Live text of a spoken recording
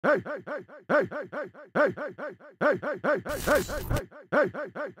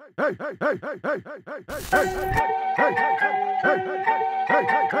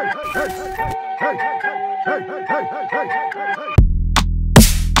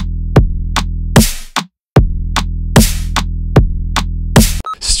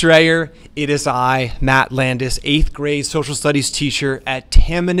Strayer, it is I, Matt Landis, 8th grade social studies teacher at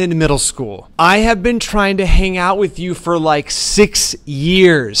Tamanin Middle School. I have been trying to hang out with you for like 6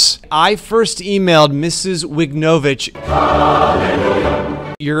 years. I first emailed Mrs. Wignovich,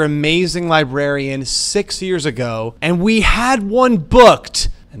 your amazing librarian, 6 years ago, and we had one booked,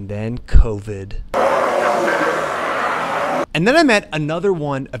 and then COVID. And then I met another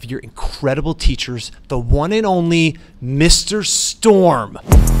one of your incredible teachers, the one and only Mr. Storm.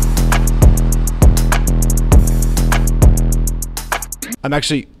 I'm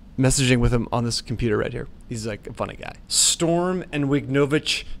actually messaging with him on this computer right here. He's like a funny guy. Storm and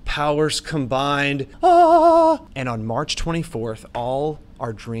Wignovich powers combined. Ah! And on March 24th, all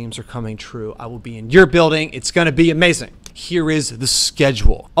our dreams are coming true. I will be in your building. It's gonna be amazing. Here is the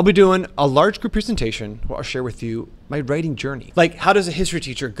schedule. I'll be doing a large group presentation where I'll share with you my writing journey. Like, how does a history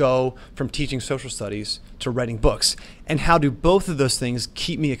teacher go from teaching social studies to writing books? And how do both of those things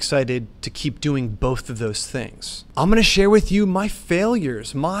keep me excited to keep doing both of those things? I'm gonna share with you my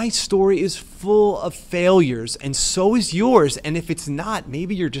failures. My story is full of failures, and so is yours. And if it's not,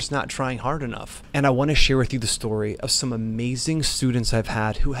 maybe you're just not trying hard enough. And I wanna share with you the story of some amazing students I've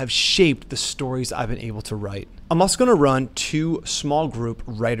had who have shaped the stories I've been able to write. I'm also gonna run 2 small group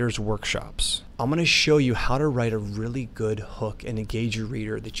writers workshops. I'm gonna show you how to write a really good hook and engage your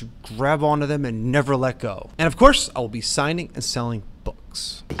reader that you grab onto them and never let go. And of course, I will be signing and selling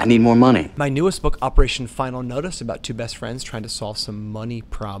books. I need more money. My newest book, Operation Final Notice, about 2 best friends trying to solve some money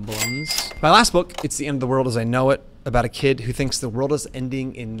problems. My last book, It's the End of the World as I Know It, about a kid who thinks the world is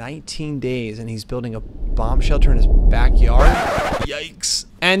ending in 19 days and he's building a bomb shelter in his backyard. Yikes.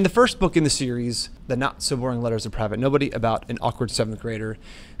 And the first book in the series, The Not So Boring Letters of Private Nobody, about an awkward 7th grader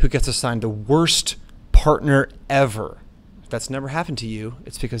who gets assigned the worst partner ever. If that's never happened to you,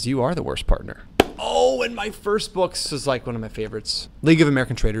 it's because you are the worst partner. Oh, and my first book, this is like one of my favorites, League of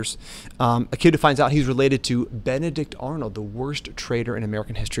American Traitors. A kid who finds out he's related to Benedict Arnold, the worst traitor in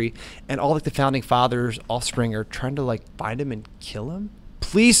American history, and all like the founding fathers' offspring are trying to like find him and kill him.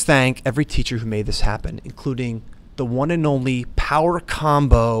 Please thank every teacher who made this happen, including the one and only power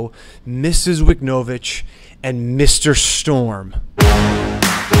combo, Mrs. Wignovich and Mr. Storm.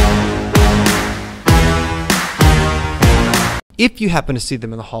 If you happen to see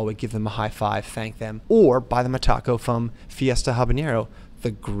them in the hallway, give them a high five, thank them, or buy them a taco from Fiesta Habanero,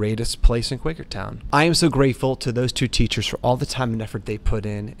 the greatest place in Quakertown. I am so grateful to those 2 teachers for all the time and effort they put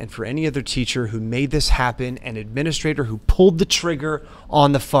in, and for any other teacher who made this happen, and administrator who pulled the trigger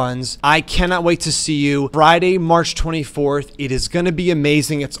on the funds. I cannot wait to see you Friday, March 24th. It is gonna be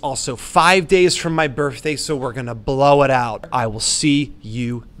amazing. It's also 5 days from my birthday, so we're gonna blow it out. I will see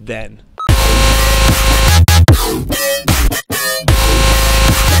you then.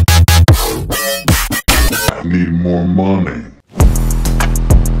 I need more money.